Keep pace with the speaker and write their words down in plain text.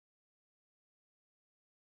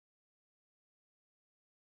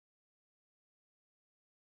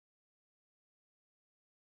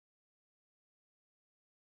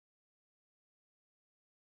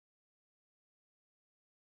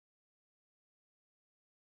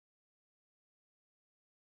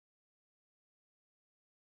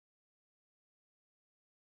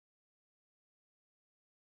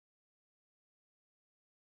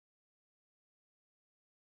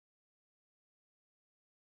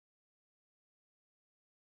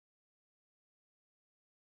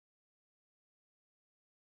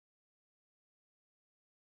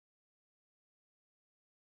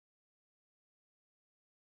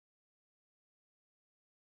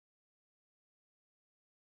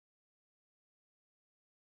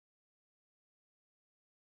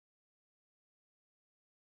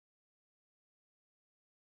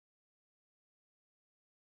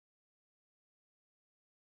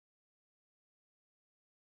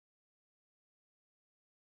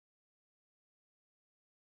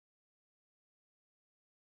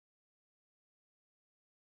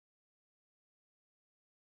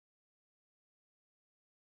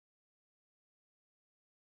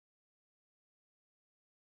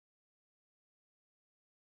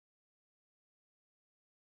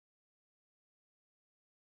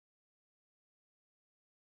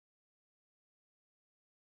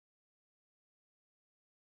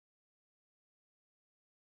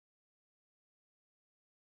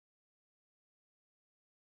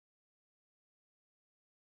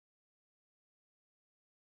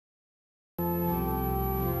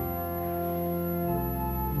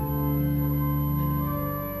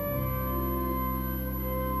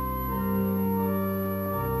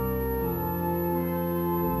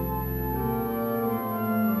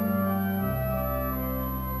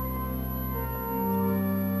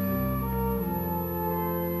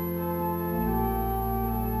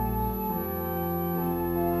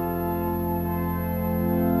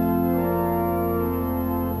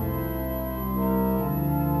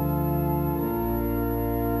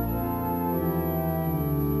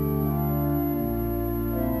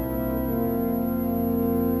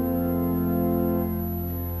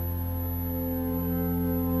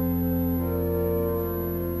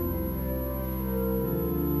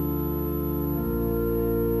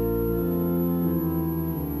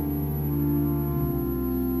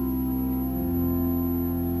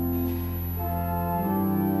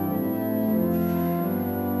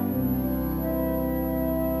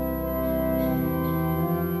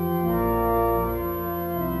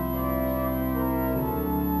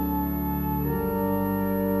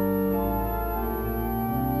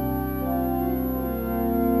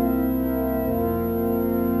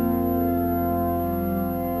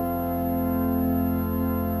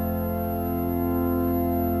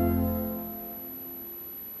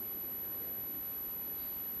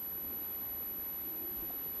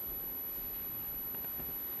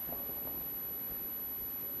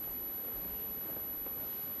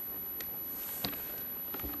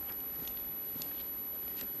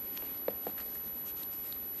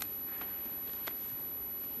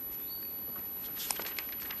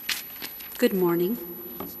Good morning,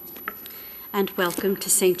 and welcome to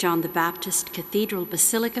St. John the Baptist Cathedral,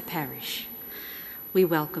 Basilica Parish. We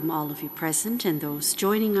welcome all of you present and those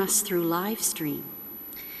joining us through live stream.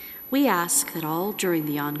 We ask that all during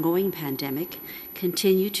the ongoing pandemic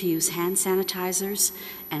continue to use hand sanitizers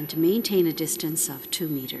and to maintain a distance of 2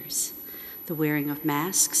 meters. The wearing of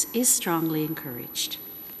masks is strongly encouraged.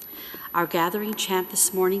 Our gathering chant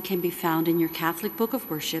this morning can be found in your Catholic Book of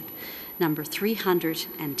Worship, number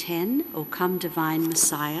 310, O Come Divine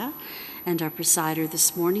Messiah, and our presider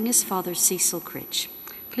this morning is Father Cecil Critch.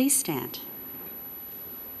 Please stand.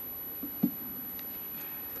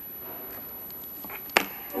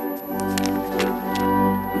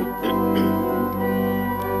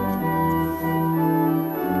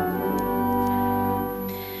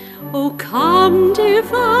 O come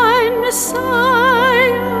divine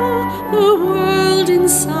Messiah, the world in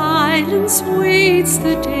silence waits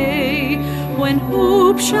the day when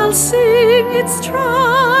hope shall sing its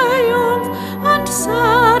triumph and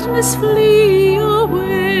sadness flee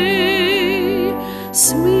away.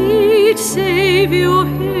 Sweet Saviour,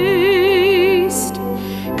 haste,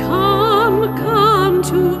 come, come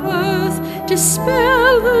to earth,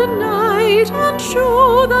 dispel the night and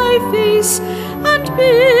show thy face, and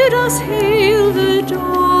bid us hail the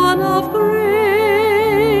dawn of grace.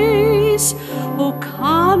 O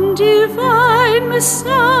come, divine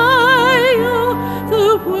Messiah,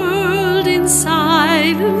 the world in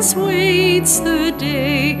silence waits the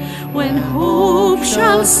day when hope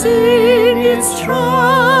shall sing its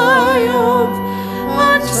triumph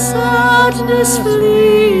and sadness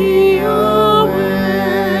flee away.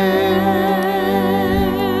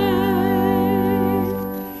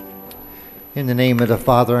 In the name of the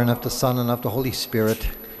Father, and of the Son, and of the Holy Spirit,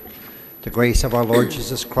 the grace of our Lord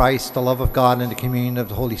Jesus Christ, the love of God, and the communion of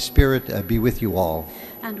the Holy Spirit be with you all.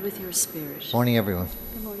 And with your spirit. Morning, everyone.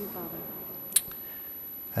 Good morning, Father.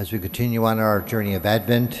 As we continue on our journey of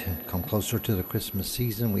Advent, come closer to the Christmas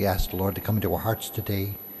season, we ask the Lord to come into our hearts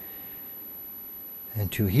today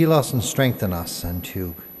and to heal us and strengthen us and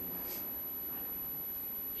to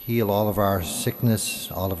heal all of our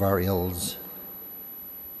sickness, all of our ills,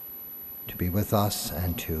 to be with us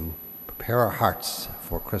and to prepare our hearts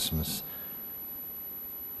for Christmas.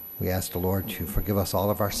 We ask the Lord to forgive us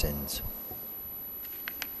all of our sins.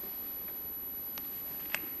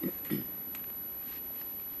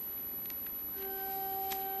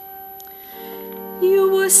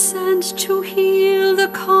 You were sent to heal the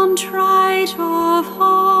contrite of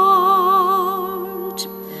heart.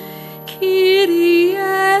 Kyrie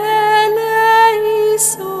eleison.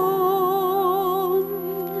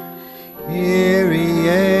 Kyrie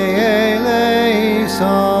eleison.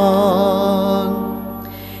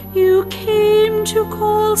 You came to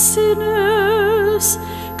call sinners.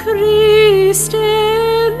 Christ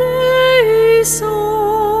eleison.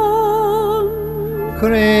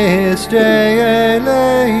 Christ eleison.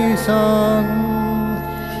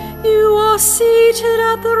 You are seated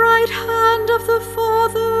at the right hand of the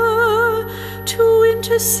Father to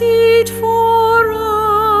intercede for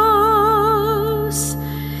us.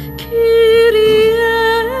 Kyrie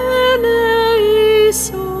eleison.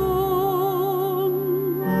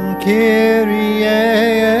 Kyrie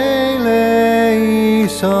eleison.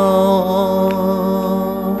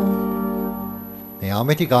 May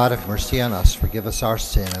Almighty God have mercy on us, forgive us our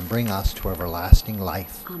sin, and bring us to everlasting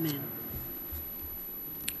life. Amen.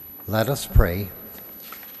 Let us pray.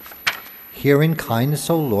 Hear in kindness,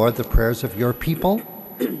 O Lord, the prayers of your people,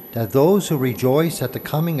 that those who rejoice at the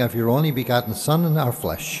coming of your only begotten Son in our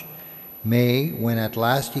flesh may, when at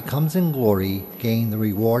last he comes in glory, gain the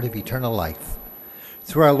reward of eternal life.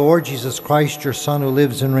 Through our Lord Jesus Christ, your Son, who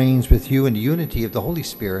lives and reigns with you in the unity of the Holy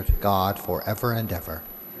Spirit, God, forever and ever.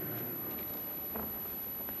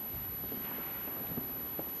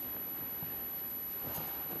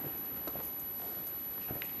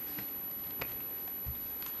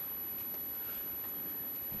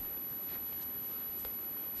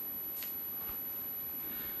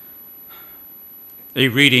 A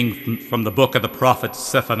reading from the book of the prophet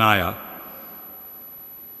Zephaniah.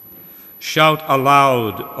 Shout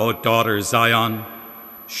aloud, O daughter Zion.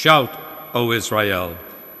 Shout, O Israel.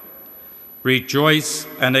 Rejoice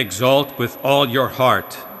and exult with all your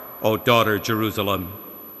heart, O daughter Jerusalem.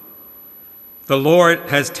 The Lord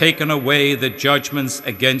has taken away the judgments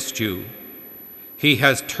against you. He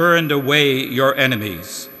has turned away your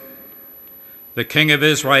enemies. The King of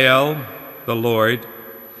Israel, the Lord,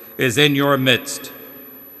 is in your midst.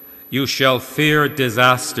 You shall fear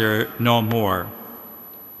disaster no more.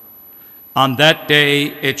 On that day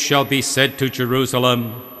it shall be said to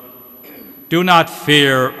Jerusalem, Do not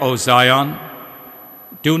fear, O Zion.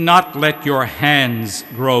 Do not let your hands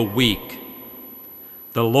grow weak.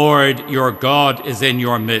 The Lord your God is in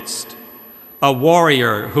your midst, a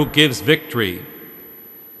warrior who gives victory.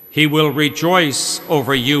 He will rejoice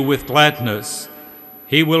over you with gladness.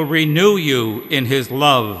 He will renew you in his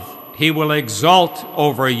love. He will exult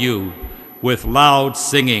over you with loud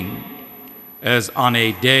singing, as on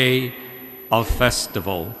a day of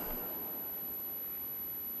festival.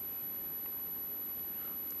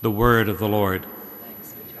 The word of the Lord.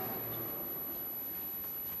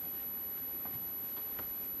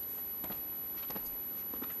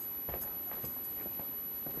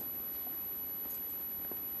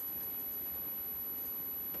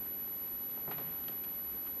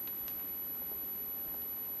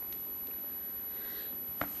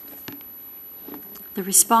 The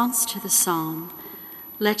response to the psalm,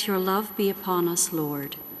 "Let your love be upon us,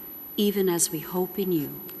 Lord, even as we hope in you."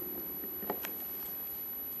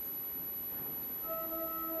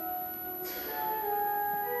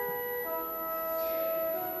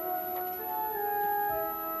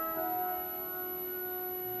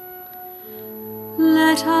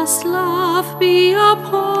 Let us love be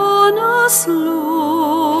upon us,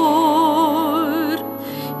 Lord,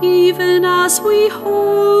 even as we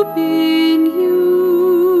hope in you.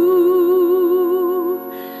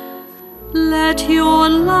 Let your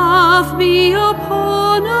love be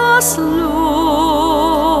upon us, Lord,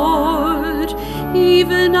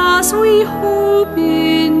 even as we hope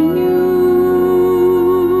in you.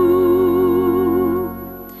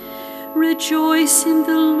 Rejoice in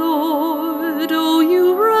the Lord, O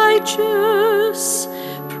you righteous.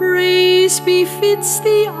 Praise befits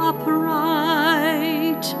the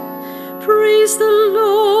upright. Praise the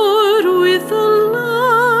Lord with the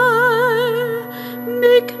lyre.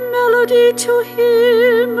 Make melody to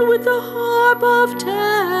him with the harp of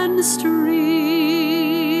 10 strings.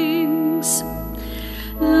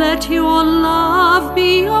 Let your love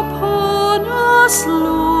be upon us,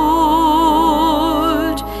 Lord,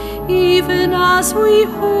 even as we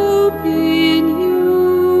hope in you.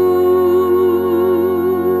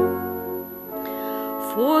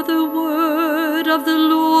 For the word of the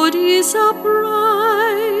Lord is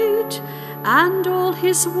upright, and all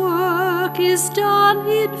his work is done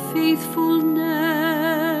in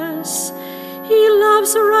faithfulness. He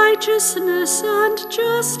loves righteousness and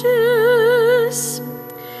justice.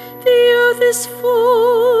 The earth is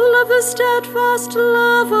full of the steadfast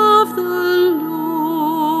love of the Lord.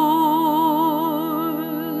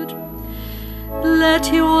 Let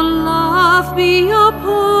your love be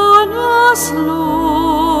upon us,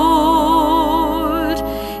 Lord,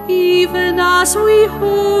 even as we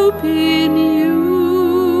hope in you.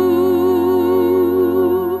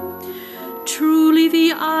 Truly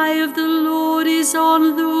the eye of the Lord is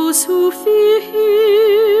on those who fear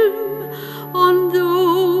him, on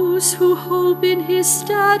those who hope in his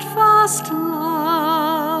steadfast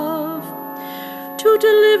love, to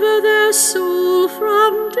deliver their soul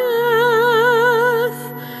from death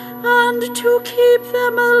and to keep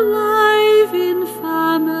them alive in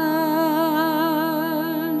famine.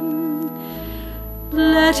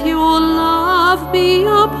 Let your love be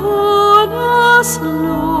upon us,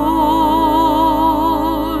 Lord,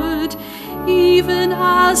 even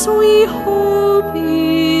as we hope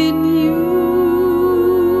in you.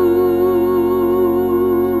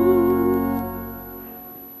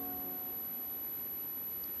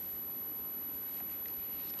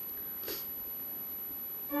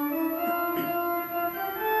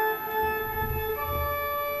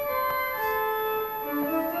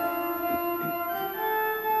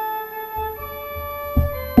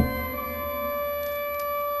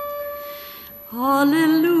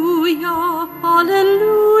 Hallelujah,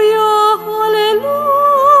 hallelujah, hallelujah,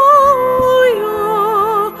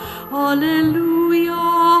 hallelujah,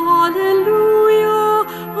 hallelujah,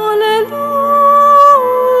 hallelujah.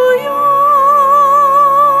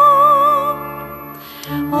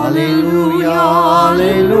 Hallelujah,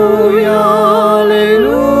 hallelujah,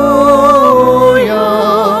 hallelujah,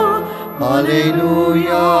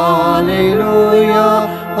 hallelujah, hallelujah,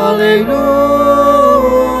 hallelujah.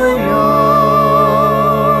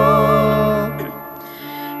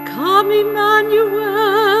 Come,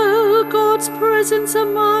 Emmanuel, God's presence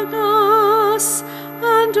among us,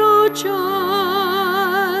 and our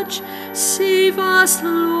judge, save us,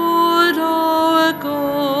 Lord our God.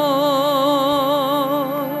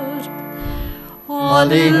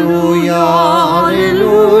 Hallelujah,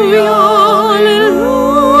 hallelujah, hallelujah,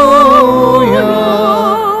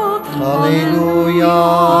 hallelujah,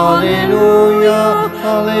 hallelujah,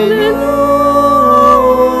 hallelujah.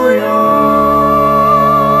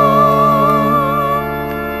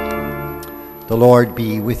 The Lord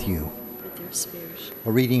be with you. With your spirit.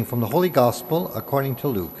 A reading from the Holy Gospel according to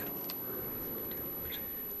Luke.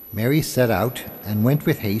 Mary set out and went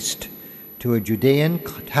with haste to a Judean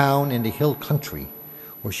town in the hill country,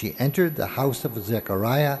 where she entered the house of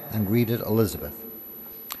Zechariah and greeted Elizabeth.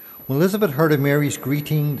 When Elizabeth heard of Mary's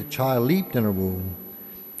greeting, the child leaped in her womb,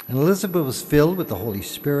 and Elizabeth was filled with the Holy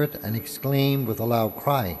Spirit and exclaimed with a loud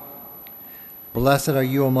cry, "Blessed are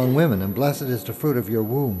you among women, and blessed is the fruit of your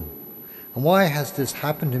womb. And why has this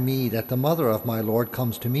happened to me, that the mother of my Lord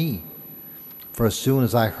comes to me? For as soon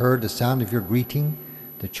as I heard the sound of your greeting,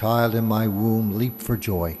 the child in my womb leaped for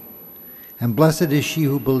joy. And blessed is she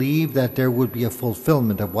who believed that there would be a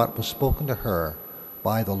fulfillment of what was spoken to her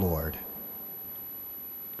by the Lord."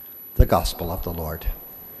 The Gospel of the Lord.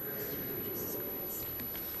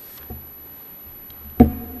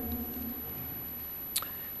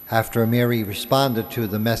 After Mary responded to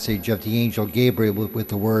the message of the angel Gabriel with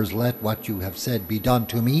the words, "Let what you have said be done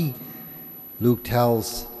to me," Luke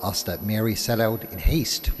tells us that Mary set out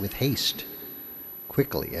with haste,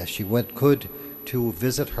 quickly, as she could to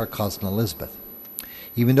visit her cousin Elizabeth.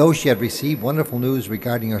 Even though she had received wonderful news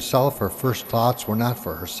regarding herself, her first thoughts were not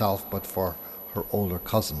for herself, but for her older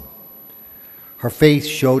cousin. Her faith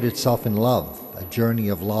showed itself in love, a journey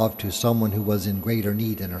of love to someone who was in greater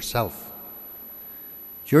need than herself.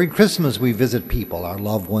 During Christmas, we visit people, our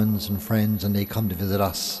loved ones and friends, and they come to visit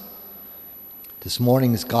us. This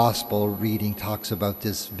morning's gospel reading talks about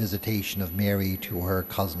this visitation of Mary to her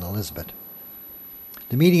cousin Elizabeth.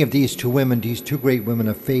 The meeting of these two women, these two great women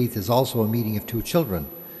of faith, is also a meeting of two children,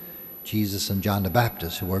 Jesus and John the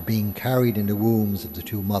Baptist, who are being carried in the wombs of the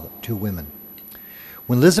two women.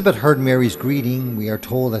 When Elizabeth heard Mary's greeting, we are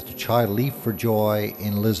told that the child leaped for joy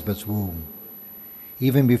in Elizabeth's womb.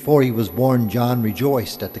 Even before he was born, John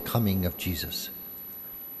rejoiced at the coming of Jesus.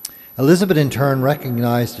 Elizabeth in turn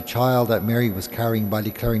recognized the child that Mary was carrying by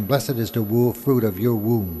declaring, "Blessed is the fruit of your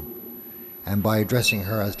womb," and by addressing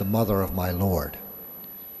her as the mother of my Lord.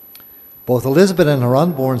 Both Elizabeth and her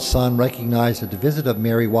unborn son recognized that the visit of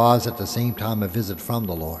Mary was at the same time a visit from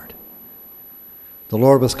the Lord. The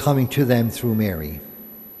Lord was coming to them through Mary.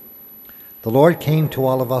 The Lord came to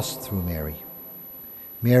all of us through Mary.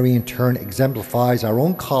 Mary in turn exemplifies our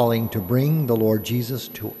own calling to bring the Lord Jesus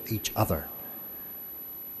to each other.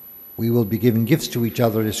 We will be giving gifts to each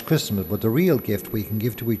other this Christmas, but the real gift we can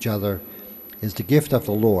give to each other is the gift of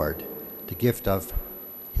the Lord, the gift of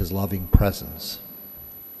his loving presence.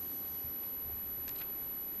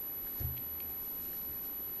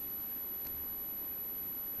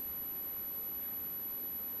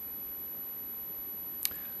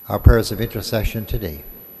 Our prayers of intercession today.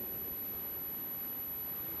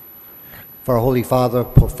 For our Holy Father,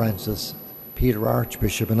 Pope Francis, Peter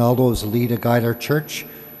Archbishop, and all those who lead and guide our church,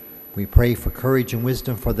 we pray for courage and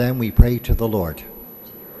wisdom for them. We pray to the Lord.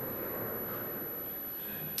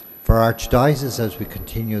 For our Archdiocese, as we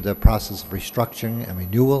continue the process of restructuring and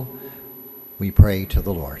renewal, we pray to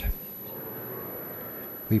the Lord.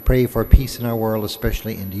 We pray for peace in our world,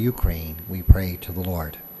 especially in the Ukraine. We pray to the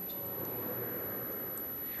Lord.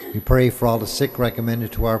 We pray for all the sick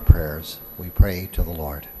recommended to our prayers. We pray to the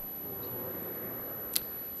Lord.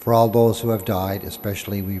 For all those who have died,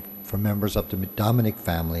 especially for members of the Dominic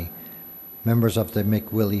family, members of the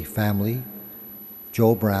McWillie family,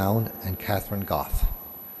 Joe Brown and Catherine Goff.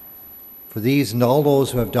 For these and all those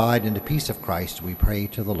who have died in the peace of Christ, we pray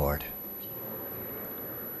to the Lord.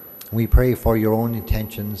 We pray for your own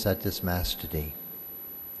intentions at this Mass today.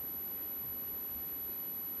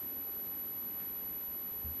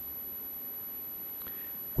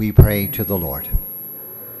 We pray to the Lord.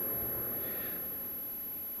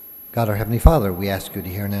 God, our Heavenly Father, we ask you to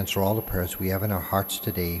hear and answer all the prayers we have in our hearts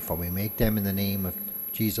today, for we make them in the name of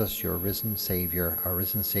Jesus, your risen Savior, our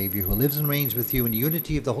risen Savior, who lives and reigns with you in the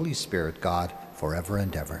unity of the Holy Spirit, God, forever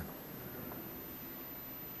and ever.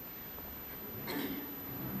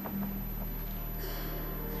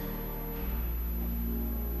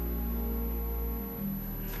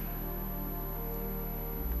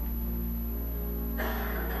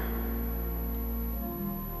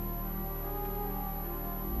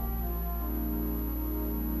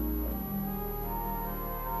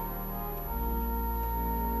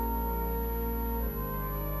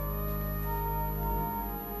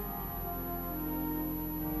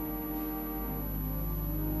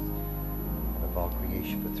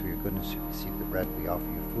 For through your goodness you receive the bread we offer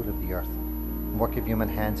you, food of the earth, and work of human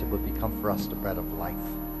hands, it will become for us the bread of life.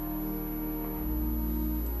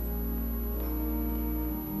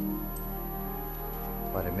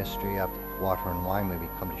 By the mystery of water and wine, may we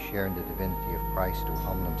come to share in the divinity of Christ, who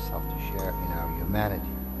humbled himself to share in our humanity.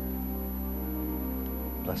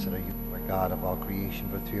 Blessed are you, our God of all creation,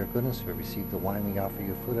 for through your goodness we have received the wine we offer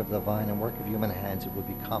you, fruit of the vine and work of human hands. It will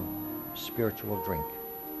become spiritual drink.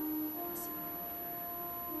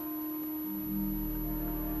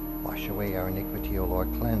 Wash away our iniquity, O Lord.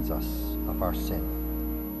 Cleanse us of our sin.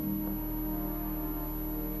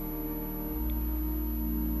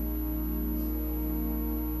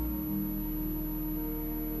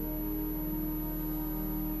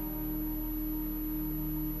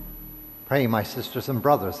 Pray, my sisters and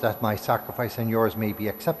brothers, that my sacrifice and yours may be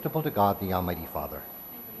acceptable to God, the Almighty Father.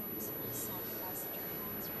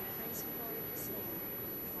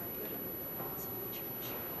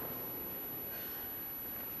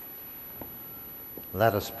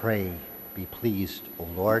 Let us pray. Be pleased, O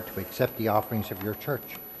Lord, to accept the offerings of your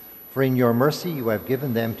church. For in your mercy you have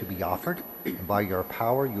given them to be offered, and by your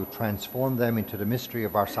power you transform them into the mystery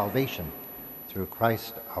of our salvation, through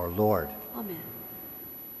Christ our Lord. Amen.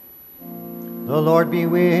 The Lord be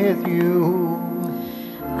with you.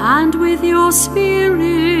 And with your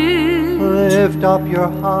spirit. Lift up your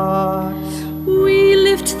hearts. We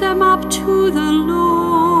lift them up to the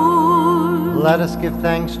Lord. Let us give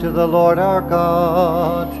thanks to the Lord our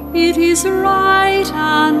God. It is right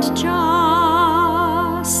and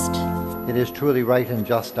just. It is truly right and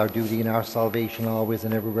just, our duty and our salvation, always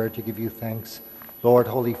and everywhere to give you thanks, Lord,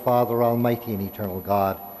 Holy Father, Almighty and eternal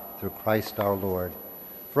God, through Christ our Lord.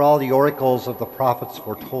 For all the oracles of the prophets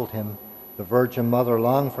foretold him, the Virgin Mother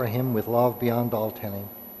longed for him with love beyond all telling.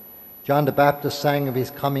 John the Baptist sang of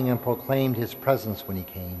his coming and proclaimed his presence when he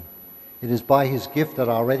came. It is by his gift that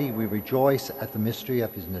already we rejoice at the mystery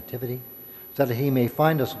of his nativity, so that he may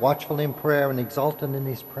find us watchful in prayer and exultant in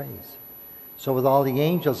his praise. So with all the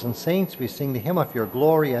angels and saints we sing the hymn of your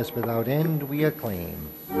glory, as without end we acclaim.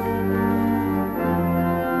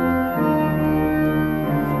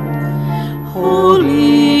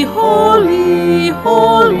 Holy, holy,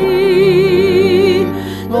 holy,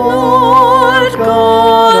 Lord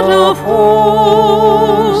God of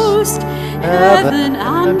hosts, heaven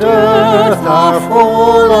and earth are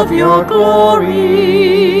full of your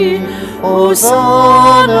glory.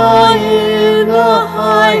 Hosanna in the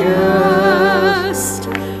highest.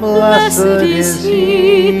 Blessed is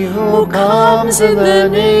he who comes in the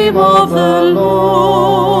name of the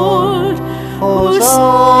Lord.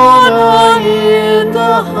 Hosanna in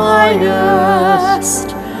the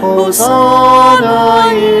highest.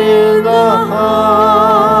 Hosanna in the highest.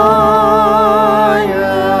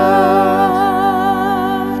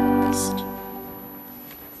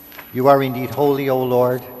 You are indeed holy, O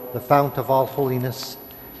Lord, the fount of all holiness.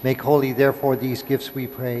 Make holy, therefore, these gifts, we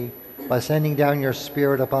pray, by sending down your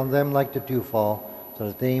Spirit upon them like the dewfall, so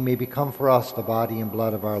that they may become for us the body and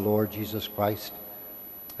blood of our Lord Jesus Christ.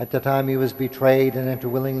 At the time he was betrayed and entered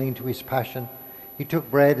willingly into his passion, he took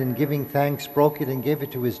bread and, giving thanks, broke it and gave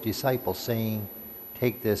it to his disciples, saying,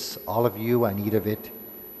 "Take this, all of you, and eat of it,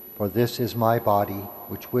 for this is my body,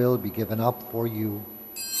 which will be given up for you."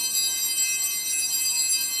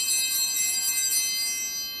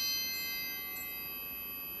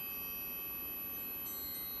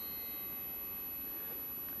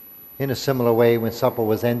 In a similar way, when supper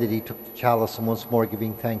was ended, he took the chalice, and once more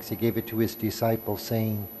giving thanks, he gave it to his disciples,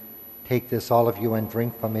 saying, "Take this, all of you, and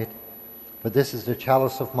drink from it. For this is the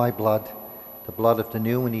chalice of my blood, the blood of the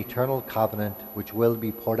new and eternal covenant, which will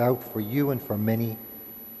be poured out for you and for many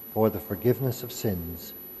for the forgiveness of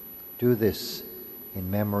sins. Do this in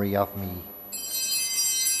memory of me."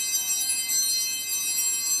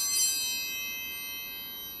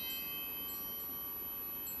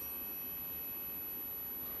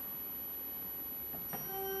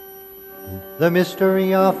 The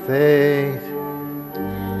mystery of faith.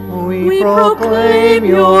 We proclaim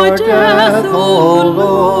your death, O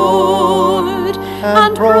Lord,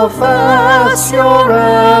 and profess your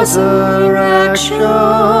resurrection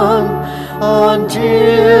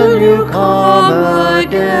until you come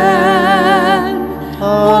again.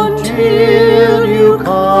 Until you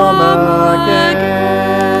come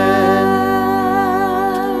again.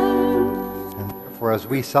 And therefore, as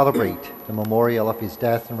we celebrate the memorial of his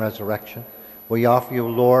death and resurrection, we offer you,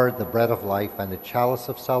 Lord, the bread of life and the chalice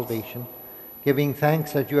of salvation, giving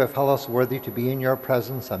thanks that you have held us worthy to be in your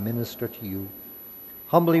presence and minister to you.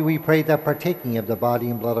 Humbly we pray that, partaking of the body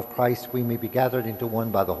and blood of Christ, we may be gathered into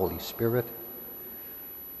one by the Holy Spirit.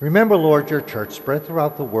 Remember, Lord, your church spread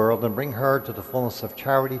throughout the world, and bring her to the fullness of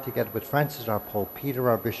charity, together with Francis our Pope, Peter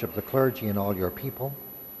our Bishop, the clergy, and all your people.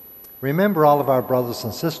 Remember all of our brothers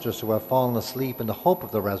and sisters who have fallen asleep in the hope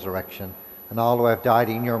of the resurrection, and all who have died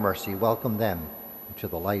in your mercy. Welcome them into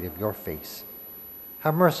the light of your face.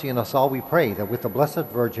 Have mercy on us all, we pray, that with the Blessed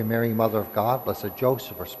Virgin Mary, Mother of God, Blessed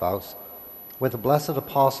Joseph, her spouse, with the blessed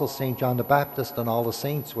apostles St. John the Baptist and all the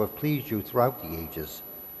saints who have pleased you throughout the ages,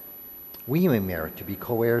 we may merit to be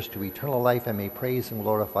co-heirs to eternal life and may praise and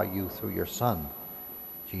glorify you through your Son,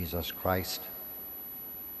 Jesus Christ.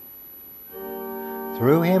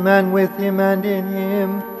 Through him and with him and in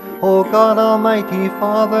him, O God Almighty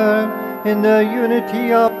Father, in the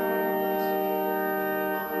unity of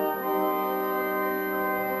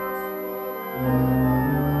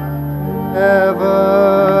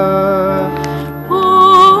ever. Amen,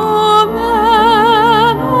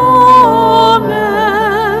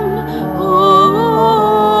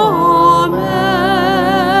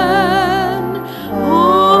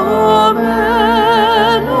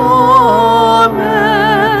 amen,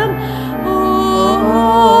 amen,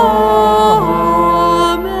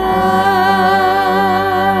 amen,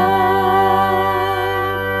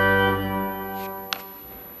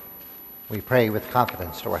 We pray with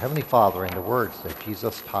confidence to our Heavenly Father in the words that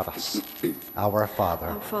Jesus taught us. Our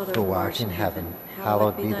Father, who art in heaven,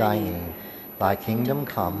 hallowed be thy name. Thy kingdom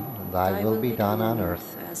come, and thy will be done on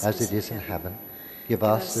earth as it is in heaven. Give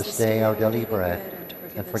us this day our daily bread,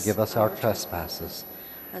 and forgive us our trespasses,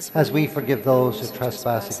 as we forgive those who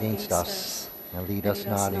trespass against us. And lead us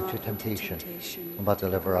not into temptation, but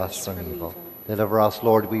deliver us from evil. Deliver us,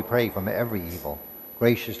 Lord, we pray, from every evil.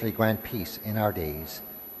 Graciously grant peace in our days,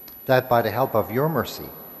 that by the help of your mercy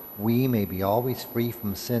we may be always free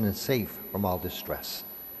from sin and safe from all distress,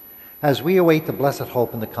 as we await the blessed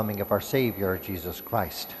hope and the coming of our Savior, Jesus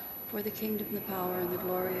Christ. For the kingdom, the power, and the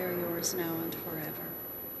glory are yours now and forever.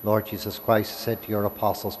 Lord Jesus Christ said to your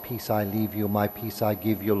apostles, "Peace I leave you, my peace I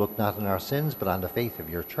give you. Look not on our sins, but on the faith of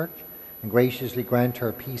your church, and graciously grant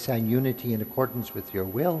her peace and unity in accordance with your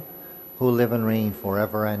will, who live and reign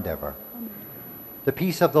forever and ever." Amen. The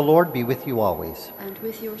peace of the Lord be with you always. And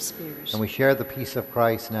with your spirit. And we share the peace of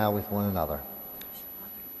Christ now with one another.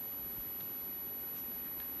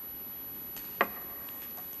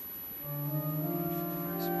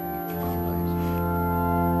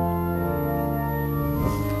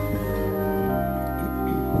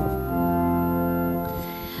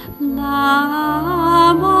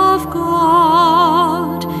 Lamb of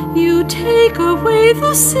God, you take away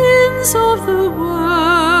the sins of the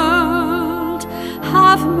world.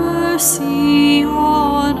 Have mercy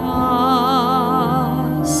on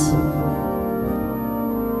us.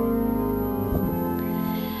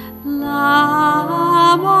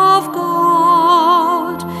 Lamb of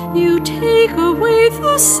God, you take away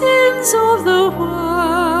the sins of the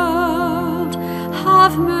world.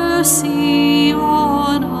 Have mercy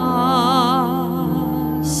on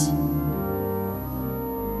us.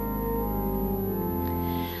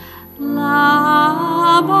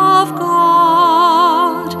 Lamb of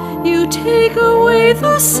God, you take away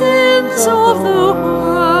the sins of the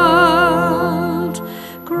world.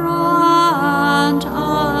 Grant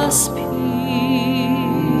us peace.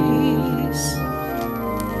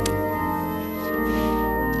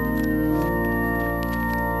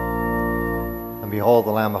 And behold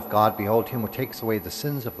the Lamb of God, behold him who takes away the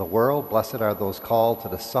sins of the world. Blessed are those called to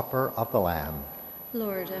the supper of the Lamb.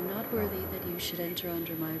 Lord, I am not worthy that you should enter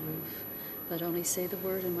under my roof, but only say the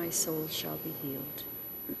word and my soul shall be healed.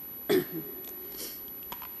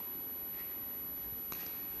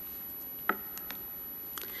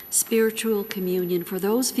 Spiritual communion for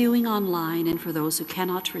those viewing online and for those who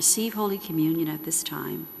cannot receive Holy Communion at this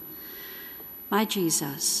time. My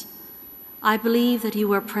Jesus, I believe that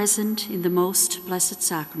you are present in the most blessed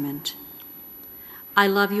sacrament. I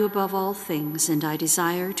love you above all things, and I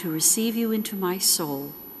desire to receive you into my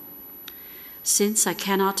soul. Since I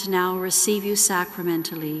cannot now receive you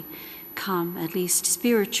sacramentally, come at least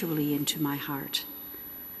spiritually into my heart.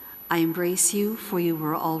 I embrace you, for you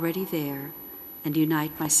were already there, and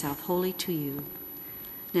unite myself wholly to you.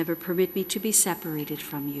 Never permit me to be separated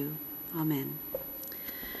from you. Amen.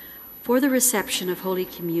 For the reception of Holy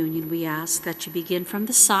Communion, we ask that you begin from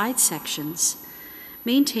the side sections,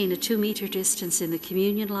 maintain a 2-meter distance in the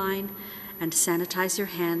communion line, and sanitize your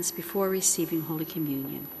hands before receiving Holy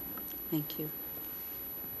Communion. Thank you.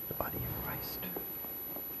 The body of Christ.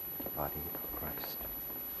 The body of Christ.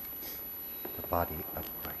 The body of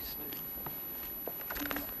Christ.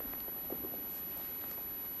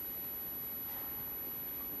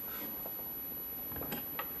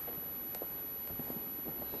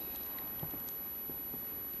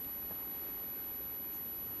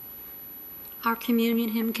 Our communion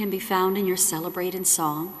hymn can be found in your celebrating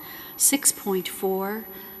song, 6.4,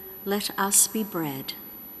 Let Us Be Bread.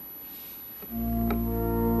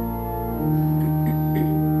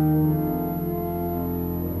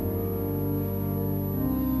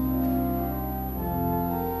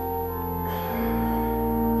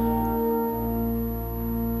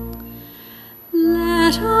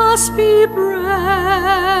 be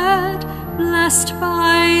bread blessed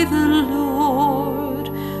by the Lord,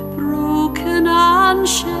 broken and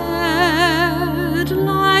shed,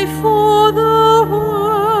 life for the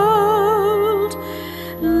world.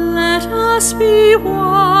 Let us be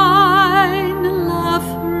wine, love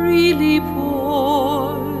freely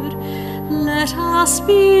poured. Let us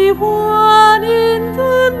be one in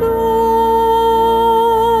the Lord.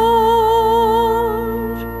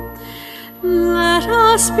 Let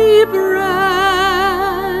us be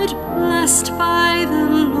bread blessed by the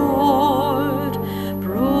Lord,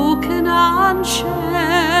 broken and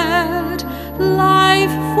shed,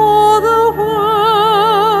 life for the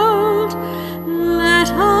world. Let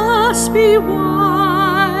us be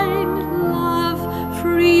wine, love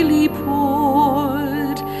freely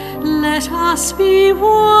poured. Let us be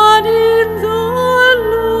one in the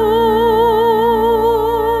Lord.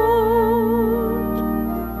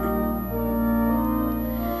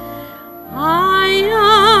 I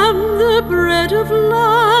am the bread of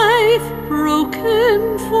life,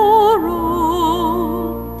 broken for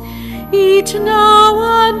all. Eat now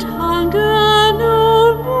and hunger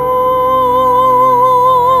no more.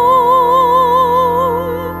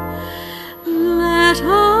 Let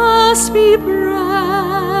us be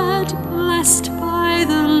bread blessed by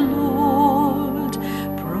the Lord,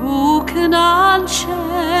 broken and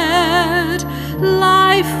shed,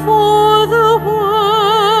 life for the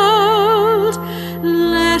world.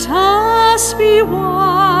 Let us be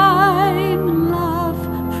wine, love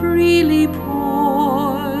freely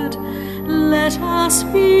poured. Let us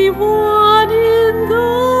be one in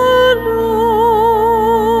the Lord.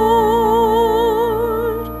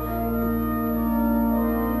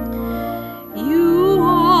 You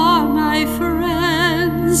are my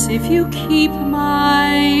friends if you keep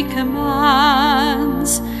my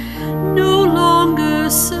commands, no longer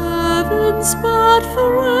servants but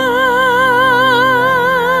friends.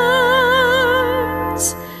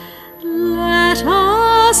 Let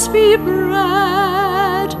us be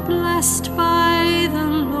bread blessed by the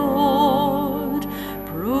Lord,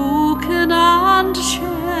 broken and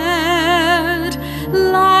shed,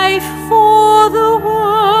 life for the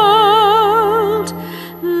world.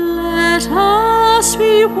 Let us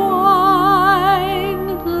be wine,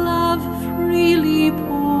 love freely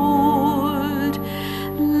poured.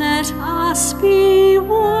 Let us be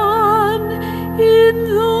one in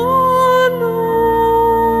the Lord.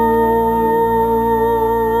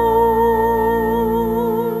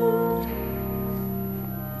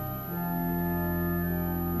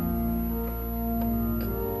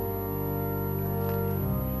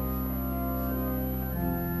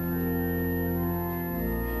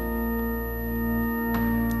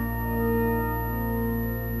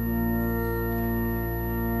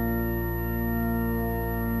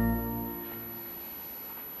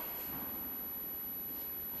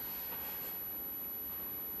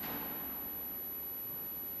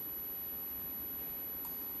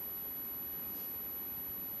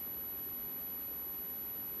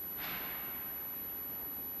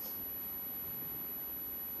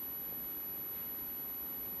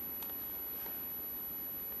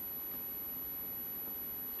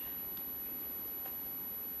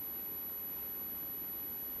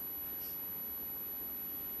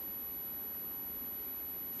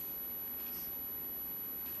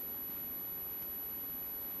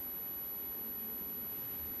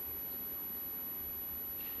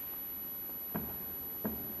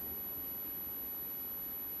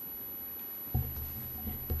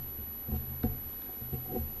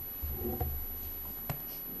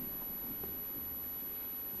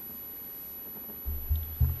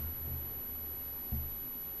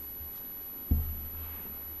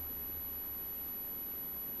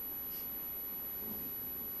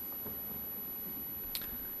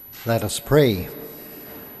 Let us pray.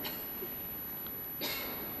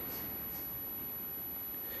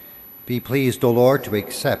 Be pleased, O Lord, to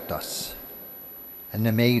accept us, and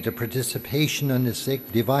may the participation in this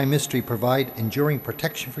divine mystery provide enduring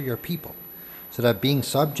protection for your people, so that being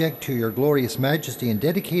subject to your glorious majesty and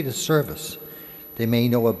dedicated service, they may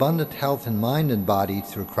know abundant health in mind and body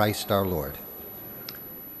through Christ our Lord.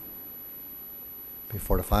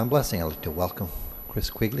 Before the final blessing, I'd like to welcome Chris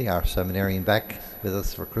Quigley, our seminarian, back with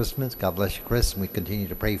us for Christmas. God bless you, Chris, and we continue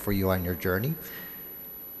to pray for you on your journey.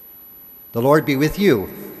 The Lord be with you,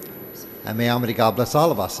 and may Almighty God bless all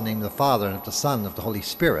of us in the name of the Father, and of the Son, and of the Holy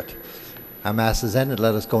Spirit. Our Mass is ended.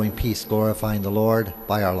 Let us go in peace, glorifying the Lord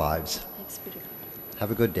by our lives. Thanks be to God.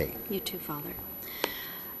 Have a good day. You too, Father.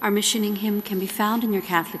 Our missioning hymn can be found in your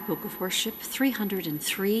Catholic Book of Worship,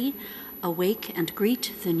 303, Awake and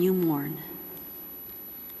Greet the New Morn.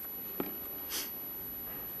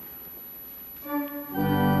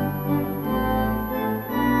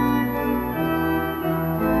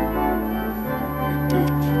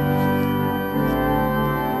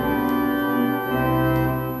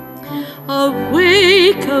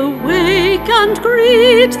 Awake, awake, and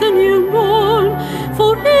greet the newborn,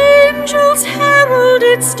 for angels herald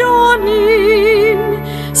its dawning.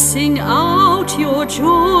 Sing out your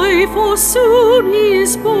joy, for soon he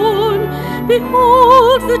is born.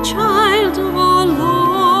 Behold the child of our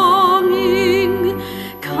longing.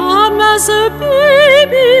 Come as a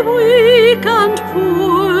baby, weak and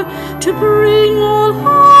poor, to bring all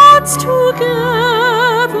hearts together.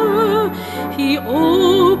 He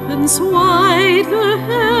opens wide the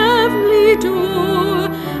heavenly door,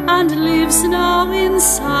 and lives now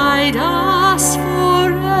inside us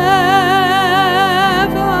forever.